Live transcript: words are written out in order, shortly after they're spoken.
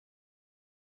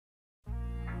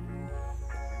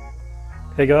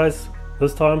Hey guys,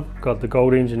 this time got the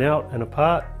gold engine out and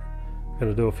apart.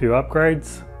 Going to do a few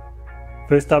upgrades.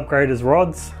 First upgrade is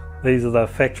rods. These are the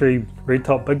factory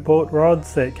Redtop Bigport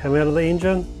rods that came out of the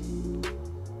engine.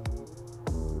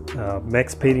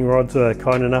 Maxpeedingrods were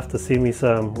kind enough to send me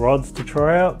some rods to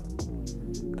try out.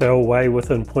 They all weigh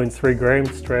within 0.3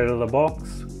 grams straight out of the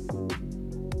box.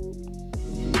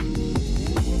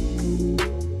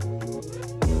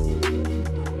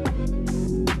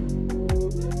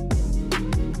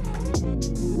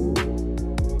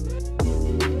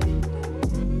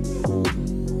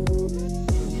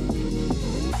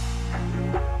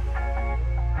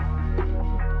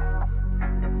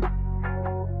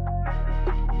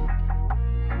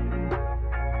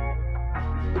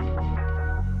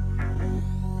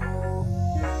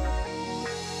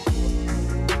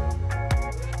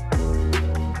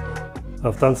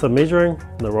 I've done some measuring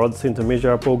and the rods seem to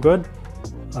measure up all good.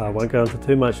 I won't go into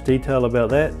too much detail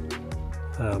about that.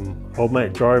 Old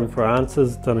mate Driving for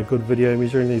Answers done a good video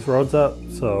measuring these rods up,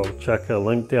 so I'll chuck a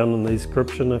link down in the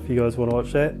description if you guys want to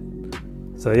watch that.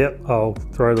 So yep, I'll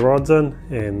throw the rods in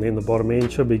and then the bottom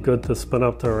end should be good to spin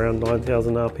up to around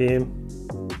 9,000 RPM.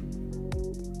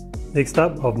 Next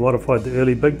up, I've modified the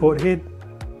early Bigport head.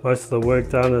 Most of the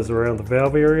work done is around the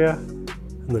valve area,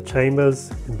 in the chambers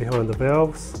and behind the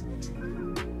valves.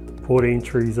 Port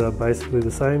entries are basically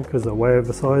the same because they're way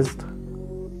oversized.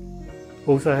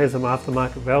 Also has some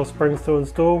aftermarket valve springs to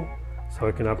install, so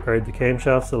I can upgrade the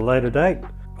camshafts at a later date.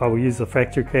 I will use the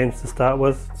factory cams to start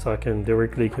with so I can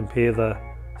directly compare the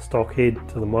stock head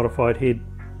to the modified head.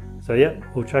 So yeah,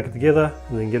 we'll chuck it together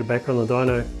and then get it back on the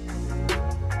dyno.